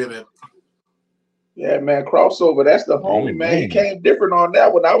it. Yeah, man, crossover. That's the homie, man. He Amen. came different on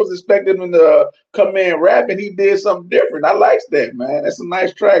that one. I was expecting him to come in rapping. He did something different. I likes that, man. That's a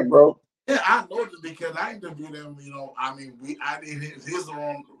nice track, bro. Yeah, I know this because I interviewed him. You know, I mean, I did his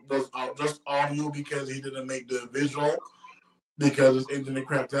own just audio because he didn't make the visual because his internet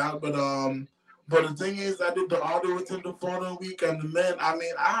crapped out. But the thing is, I did the audio within the following week, and the man, I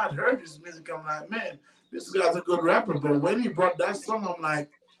mean, I had heard his music. I'm like, man, this guy's a good rapper. But when he brought that song, I'm like,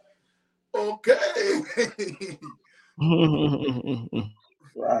 okay.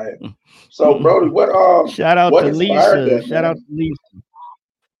 Right. So, Brody, what Shout out what to inspired Lisa. that, Shout man? out to Lisa.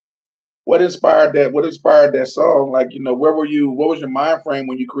 What inspired that? What inspired that song? Like, where were you? What was your mind frame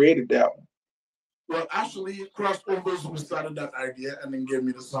when you created that one? Well, actually, Crossovers who started that idea and then gave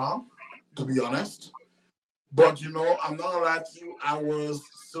me the song, to be honest. But, I'm not gonna lie to you, I was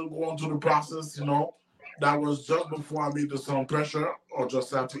still going through the process, That was just before I made the song Pressure, or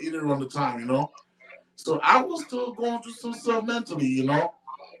just after either around the time, So I was still going through some stuff mentally,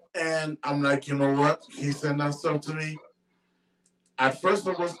 And I'm like, you know what? He sent that stuff to me. At first,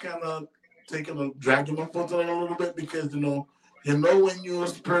 I was kind of dragging my foot a little bit because, when you're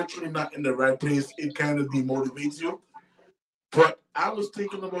spiritually not in the right place, it kind of demotivates you. But I was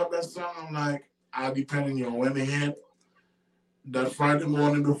thinking about that song. I'm like, I depend on you. I went ahead that Friday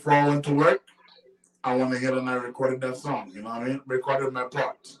morning before I went to work. I went ahead and I recorded that song. You know what I mean? Recorded my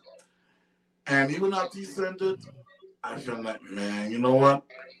part. And even after he sent it, I felt like, man, you know what?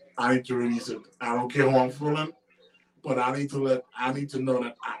 I need to release it. I don't care how I'm feeling, but I need to know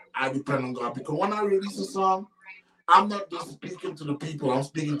that I depend on God. Because when I release a song, I'm not just speaking to the people, I'm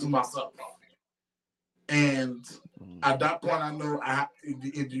speaking to myself. And at that point, I know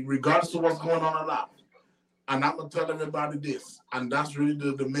regardless of what's going on in life, and I'm going to tell everybody this, and that's really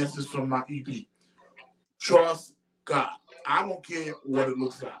the message from my EP. Trust God. I don't care what it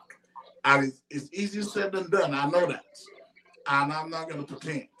looks like. And it's easier said than done. I know that. And I'm not going to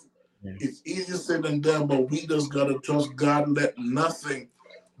pretend. It's easier said than done, but we just got to trust God and let nothing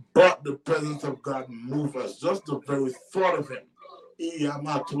but the presence of God move us. Just the very thought of Him.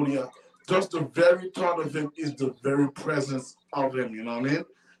 Just the very thought of Him is the very presence of Him. You know what I mean?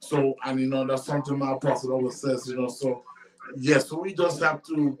 So, and that's something my apostle always says, so yes, so we just have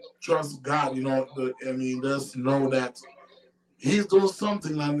to trust God, just know that He's doing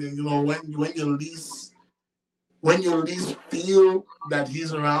something. I mean, when you least when you least feel that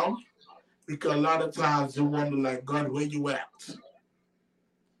he's around, because a lot of times you wonder, like, God, where you at?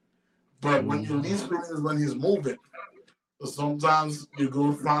 But when you least feel is when he's moving. So sometimes you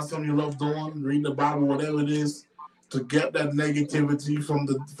go find something you love doing, read the Bible, whatever it is, to get that negativity from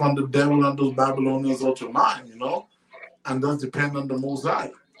the devil and those Babylonians out your mind, and just depend on the Most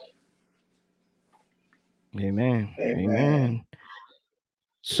High. Amen. Amen. Amen.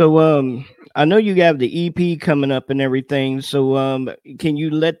 So I know you have the EP coming up and everything. So can you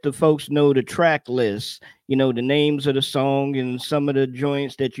let the folks know the track list, the names of the song and some of the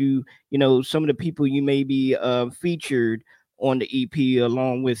joints that some of the people you may be featured on the EP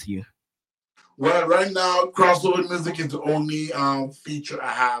along with you. Well, right now, crossover music is the only feature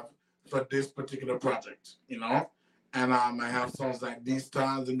I have for this particular project. And I have songs like These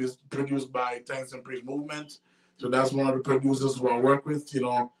Times, and it's produced by Thanks and Praise Movement. So that's one of the producers who I work with,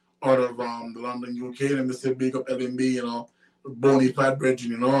 out of the London, UK. And Mr. Big Up LMB, Boney Fat Bridge,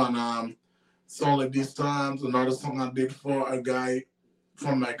 and song like These Times, another song I did for a guy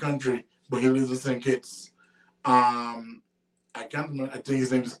from my country, but he lives in St. Kitts. I can't remember, I think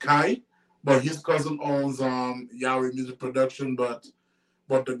his name is Kai, but his cousin owns Yahweh Music Production, but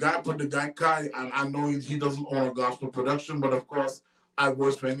the guy Kai, and I know he doesn't own a gospel production, but of course I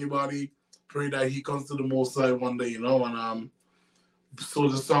voice for anybody. Pray that he comes to the Most High one day, and so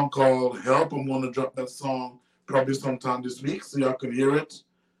the song called Help. I'm gonna drop that song probably sometime this week so y'all can hear it.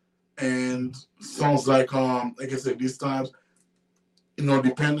 And songs like I said, These Times,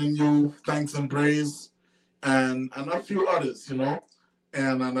 Depend on You, Thanks and Praise, and a few others,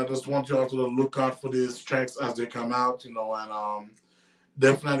 And I just want y'all to look out for these tracks as they come out, and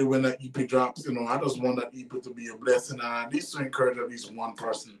definitely when that EP drops, I just want that EP to be a blessing and at least to encourage at least one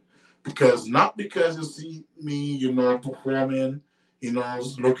person. Not because you see me, performing,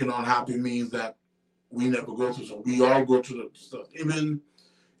 looking unhappy means that we never go through. So we all go through the stuff. Even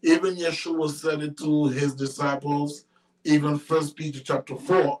Yeshua said it to his disciples. Even First Peter chapter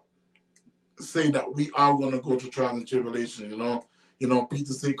 4 say that we are going to go through trials and tribulation.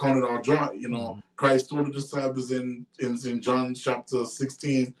 Peter said, "Count it all joy." Christ told the disciples in John chapter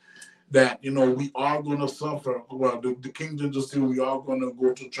 16 that we are going to suffer. Well, the kingdom just said we are going to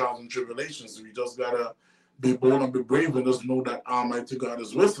go through trials and tribulations. We just gotta be bold and be brave and just know that Almighty God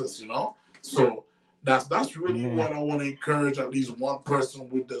is with us. So that's really what I want to encourage at least one person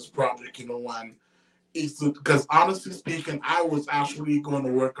with this project. And it's because honestly speaking, I was actually going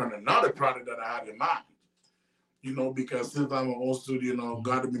to work on another project that I had in mind. Because since I'm an old studio,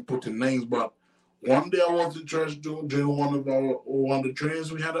 God has been putting names. But one day I was in church doing one of the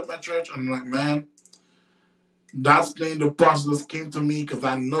trainings we had at my church. And I'm like, man, that's the process came to me because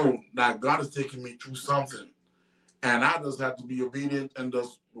I know that God is taking me through something. And I just have to be obedient and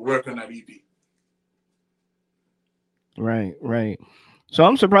just work on that EP. Right, right. So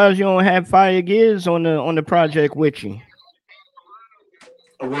I'm surprised you don't have Fire Gears on the project with you.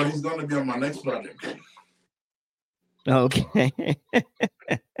 Well, he's going to be on my next project. Okay.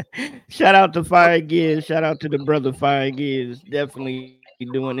 Shout out to Fire Gears. Shout out to the brother Fire Gears. Definitely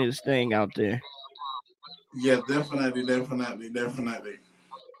doing his thing out there. Yeah, definitely.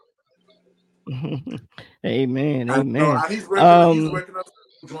 Amen. And, Amen. and he's working on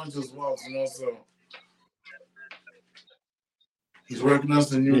some joints as well, so he's working on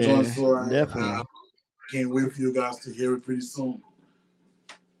some new joints, so I can't wait for you guys to hear it pretty soon.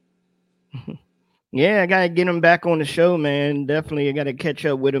 Yeah, I gotta get him back on the show, man. Definitely, I gotta catch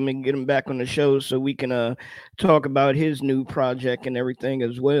up with him and get him back on the show so we can talk about his new project and everything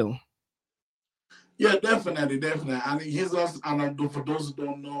as well. Yeah, definitely. And he's also, and for those who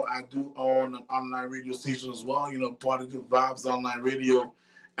don't know, I do own an online radio station as well. Positive Vibes Online Radio,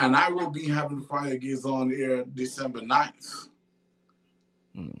 and I will be having Fire Gears on air December 9th.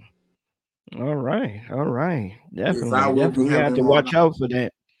 All right. Yes, I will Definitely. be We have to watch out for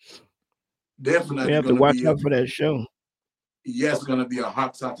that. Definitely, we have to watch out for that show. Yes, it's gonna be a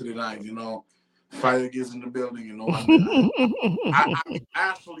hot Saturday night. Fire Gears in the building.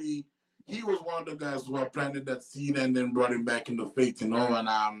 Actually, he was one of the guys who planted that seed and then brought him back into faith.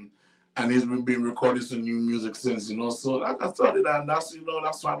 And he's been recording some new music since. So like I started, and that's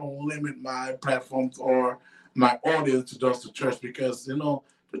why I don't limit my platforms or my audience to just the church, because the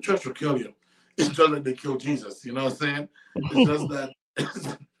church will kill you. It's just like they killed Jesus. You know what I'm saying? It's just that.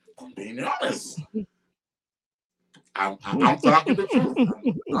 I'm being honest. I'm talking the truth.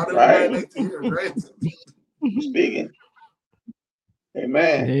 Not everybody likes to hear it, right? Speaking.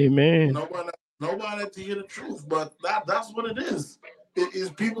 Amen. Amen. Nobody likes to hear the truth, but that's what it is. It is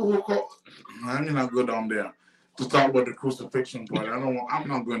people who call. I'm not good on there to talk about the crucifixion part. I'm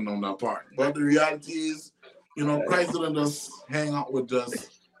not going on that part. But the reality is, You know, Christ didn't just hang out with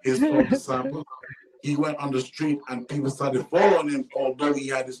just his 12 disciples. He went on the street and people started following him, although he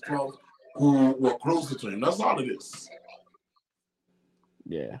had his 12 who were closer to him. That's all it is.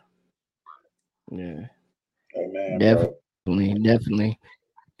 Yeah, yeah, Amen, bro. definitely, definitely.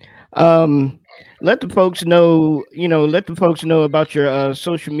 Um, let the folks know, let the folks know about your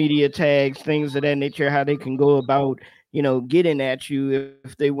social media tags, things of that nature, how they can go about, getting at you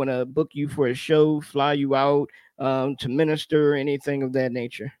if they want to book you for a show, fly you out, to minister, anything of that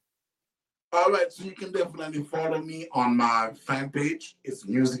nature. All right, so you can definitely follow me on my fan page. It's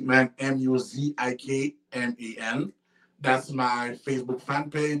Muzikman, Muzikman. That's my Facebook fan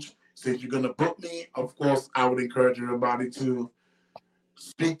page. So if you're gonna book me, of course, I would encourage everybody to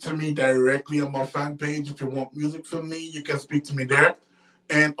speak to me directly on my fan page. If you want music from me, you can speak to me there.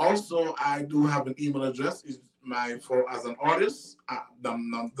 And also, I do have an email address. Is my for as an artist.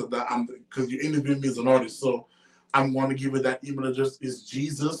 Because you interviewed me as an artist, so I'm going to give you that email address. Is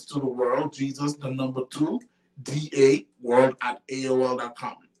Jesus to the world, Jesus the number two, DA world at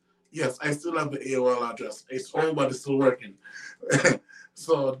AOL.com. Yes, I still have the AOL address. It's old, but it's still working.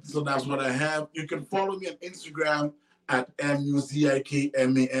 So that's what I have. You can follow me on Instagram at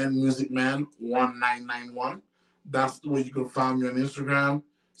MUZIKMAN Musicman 1991. That's the way you can find me on Instagram.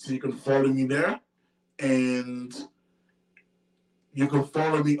 So you can follow me there. And you can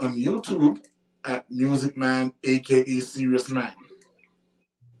follow me on YouTube at Musicman, aka Serious Man.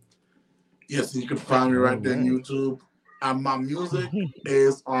 Yes, you can find me All right there on right. YouTube. And my music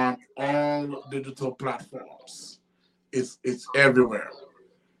is on all digital platforms. It's everywhere.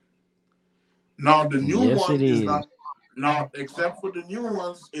 Now the new Yes, one it is is. not now except for the new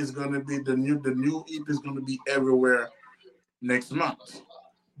ones is gonna be the new EP is gonna be everywhere next month.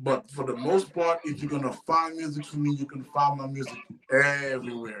 But for the most part, if you're gonna find music from me, you can find my music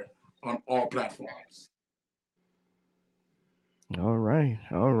everywhere on all platforms. All right,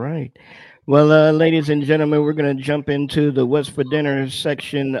 all right. Well, ladies and gentlemen, we're going to jump into the What's for Dinner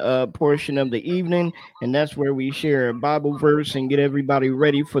section portion of the evening, and that's where we share a Bible verse and get everybody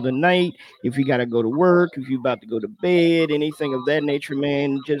ready for the night. If you got to go to work, if you're about to go to bed, anything of that nature,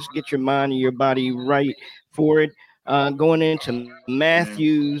 man, just get your mind and your body right for it. Going into Amen.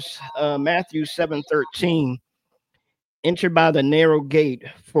 Matthew 7:13. Enter by the narrow gate,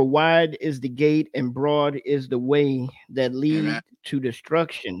 for wide is the gate and broad is the way that Amen. lead to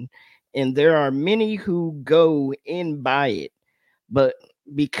destruction, and there are many who go in by it. But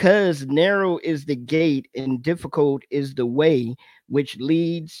because narrow is the gate and difficult is the way which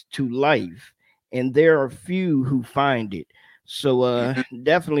leads to life, and there are few who find it. So Amen.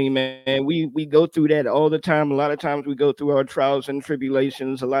 definitely, man, we go through that all the time. A lot of times we go through our trials and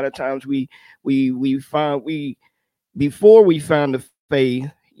tribulations. A lot of times we find we before we found the faith,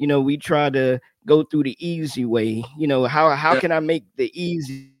 we try to go through the easy way. How Yeah, can I make the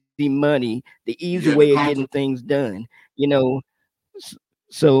easy money, the easy way of yeah, getting the things comfort. done? You know, S-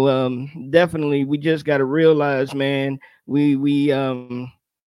 so definitely we just got to realize, man, we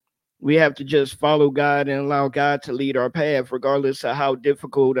have to just follow God and allow God to lead our path, regardless of how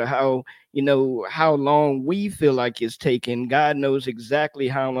difficult or how long we feel like it's taking. God knows exactly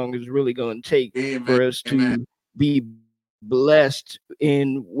how long it's really going to take Amen. for us Amen. to be blessed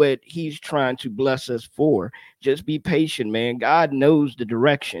in what He's trying to bless us for. Just be patient, man. God knows the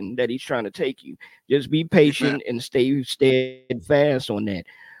direction that He's trying to take you. Just be patient Amen. and stay steadfast on that.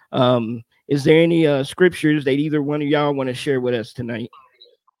 Is there any scriptures that either one of y'all want to share with us tonight?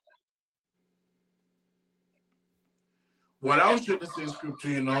 What I was trying to say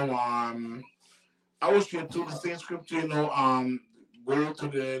scripture, I was trying to the same scripture, go to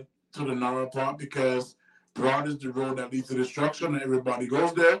the narrow part because broad is the road that leads to destruction and everybody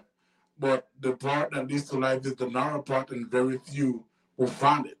goes there. But the part that leads to life is the narrow part, and very few will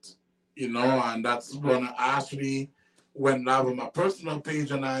find it. And that's when I actually went live on my personal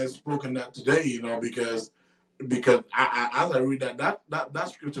page, and I spoken that today. Because as I read that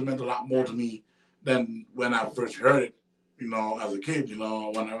scripture meant a lot more to me than when I first heard it. As a kid, when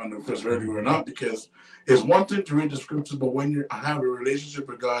I first heard it growing Mhm. up, because it's one thing to read the scriptures, but when you have a relationship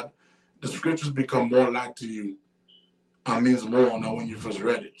with God, the scriptures become more like to you means more than when you first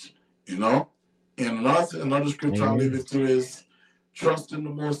read it, you know? And another scripture I'll leave Amen. it to is trust in the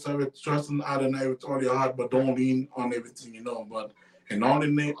most of it, trust in Adonai with all your heart, but don't lean on everything you know. But in all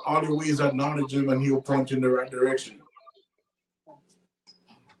your ways acknowledge him and he'll point you in the right direction.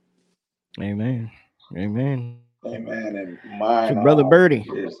 Amen. Amen. Amen. And So, brother mine Birdie.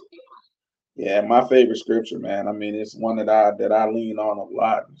 is, yeah, my favorite scripture, man. I mean, it's one that I lean on a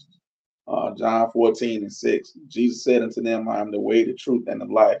lot. John 14:6. Jesus said unto them, I am the way, the truth, and the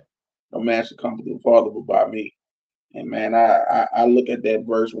life. no man should come to the Father but by me. And man, I look at that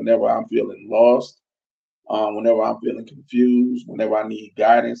verse whenever I'm feeling lost, whenever I'm feeling confused, whenever I need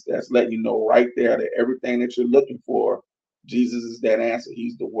guidance. That's letting you know right there that everything that you're looking for, Jesus is that answer.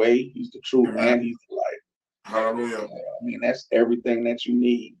 He's the way, He's the truth, Amen. and He's the life. Hallelujah. I mean, that's everything that you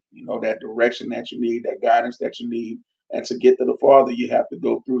need. You know, that direction that you need, that guidance that you need. And to get to the Father, you have to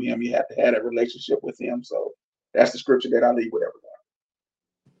go through Him. You have to have a relationship with Him. So that's the scripture that I leave with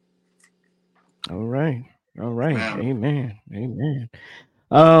everyone. All right. All right. Amen. Amen.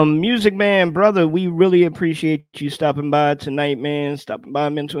 Music Man, brother, we really appreciate you stopping by tonight, man. Stopping by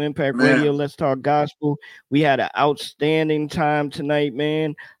Mental Impact Radio. Let's talk gospel. We had an outstanding time tonight,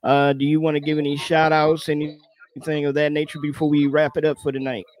 man. Do you want to give any shout outs, anything of that nature before we wrap it up for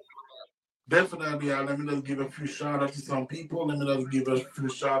tonight? Definitely. Let me just give a few shout outs to some people. Let me just give a few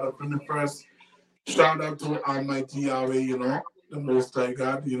shout outs. From the first, shout out to Almighty Yahweh, you know, the Most High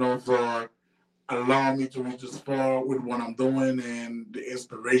God, you know, for allowing me to reach this far with what I'm doing and the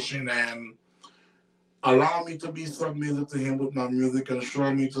inspiration, and allow me to be submitted to Him with my music, and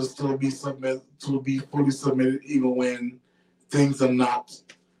show me to still be fully submitted even when things are not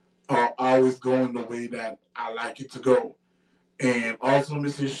always going the way that I like it to go. And also let me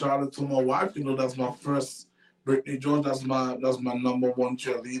say shout out to my wife. You know, that's my first birthday joy. That's my number one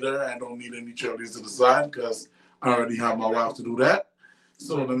cheerleader. I don't need any cheerleaders to the side because I already have my wife to do that.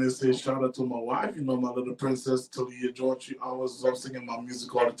 So let me say shout out to my wife, you know, my little princess, Talia George. She always loves singing my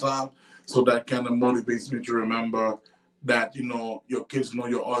music all the time. So that kind of motivates me to remember that, you know, your kids know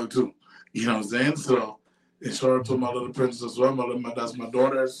your all too. You know what I'm saying? So and shout out to my little princess as well. That's my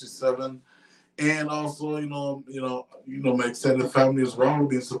daughter. She's 7. And also, you know, my extended family as well,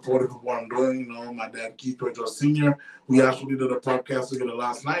 being supportive of what I'm doing. You know, my dad, Keith Pedro Sr., we actually did a podcast together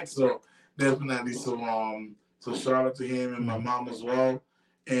last night. So definitely, so shout out to him and my mom as well.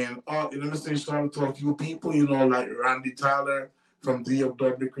 And let me say shout out to a few people, you know, like Randy Tyler from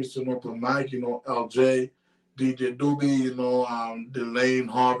DFW Christian Open Mic, you know, LJ, DJ Doobie, you know, Delane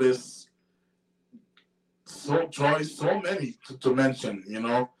Harvest, so many to mention, you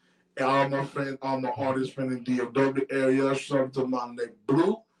know. And all my friends, all my artists friends in DFW area, shout out to my name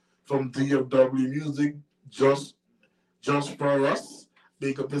Blue from DFW Music, just for us.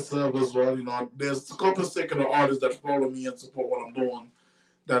 Big up yourself as well, you know. There's a couple of secular artists that follow me and support what I'm doing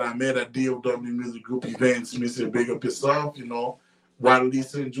that I met at DFW Music Group events. Me say big up yourself, you know. Wiley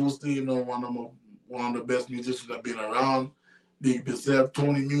St. Juicy, you know, one of the best musicians that been around. Big up yourself,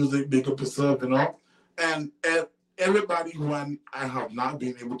 Tony Music, big up yourself, you know. And everybody who I have not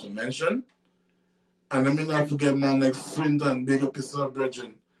been able to mention. And let me not forget my next Swindon, big up yourself,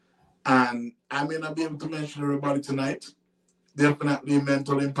 Bridget. And I may not be able to mention everybody tonight. Definitely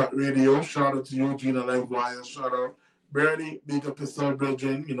Mental Impact Radio. Shout out to Eugene Alive Wire. Shout out Birdie, big up yourself,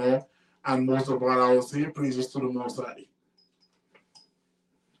 Bridget, you know. And most of all, I will say praises to the Most High.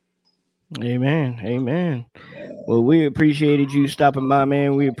 Amen. Well, we appreciated you stopping by,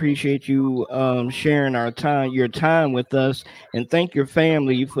 man. We appreciate you sharing your time with us, and thank your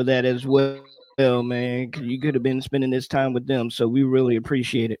family for that as well, man. Because you could have been spending this time with them, so we really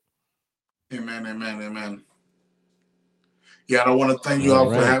appreciate it. Amen. Yeah, I want to thank you all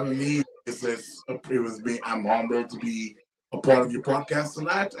for having me. I'm humbled to be a part of your podcast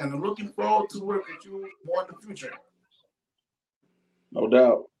tonight, and I'm looking forward to work with you more in the future. No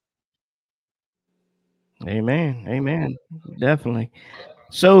doubt. Amen. Definitely.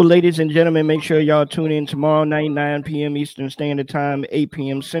 So, ladies and gentlemen, make sure y'all tune in tomorrow night, 9 p.m. Eastern Standard Time, 8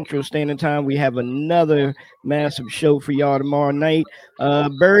 p.m. Central Standard Time. We have another massive show for y'all tomorrow night.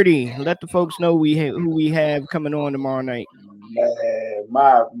 Birdie, let the folks know who we have coming on tomorrow night. Man,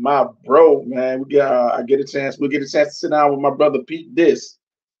 my bro, man, we'll get a chance to sit down with my brother Pete Diss.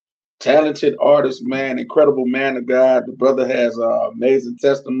 Talented artist, man, incredible man of God. The brother has amazing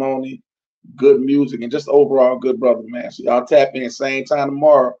testimony, good music, and just overall good brother, man. So y'all tap in same time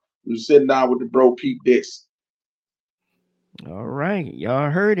tomorrow. We're sitting down with the bro Pete Diss. All right, y'all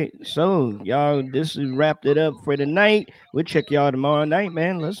heard it. So y'all, this is wrapped it up for tonight. We'll check y'all tomorrow night,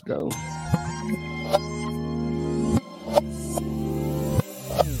 man. Let's go.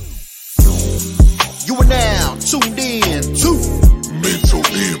 You are now tuned in to Mental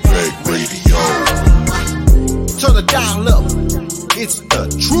Impact Radio. Turn the dial up. It's the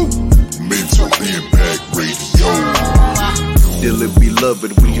truth. Mental Impact Radio. Still it be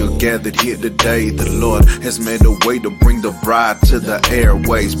beloved, we are gathered here today. The Lord has made a way to bring the bride to the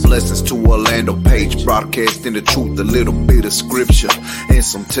airways. Blessings to Orlando Page, broadcasting the truth, a little bit of scripture, and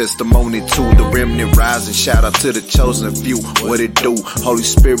some testimony to the remnant rising. Shout out to the chosen few. What it do? Holy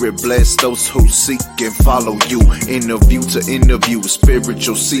Spirit bless those who seek and follow you. Interview to interview,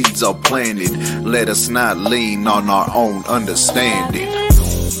 spiritual seeds are planted. Let us not lean on our own understanding.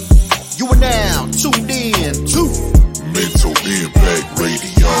 You are now tuned in to Mental Impact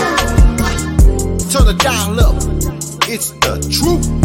Radio. Turn the dial up. It's the truth.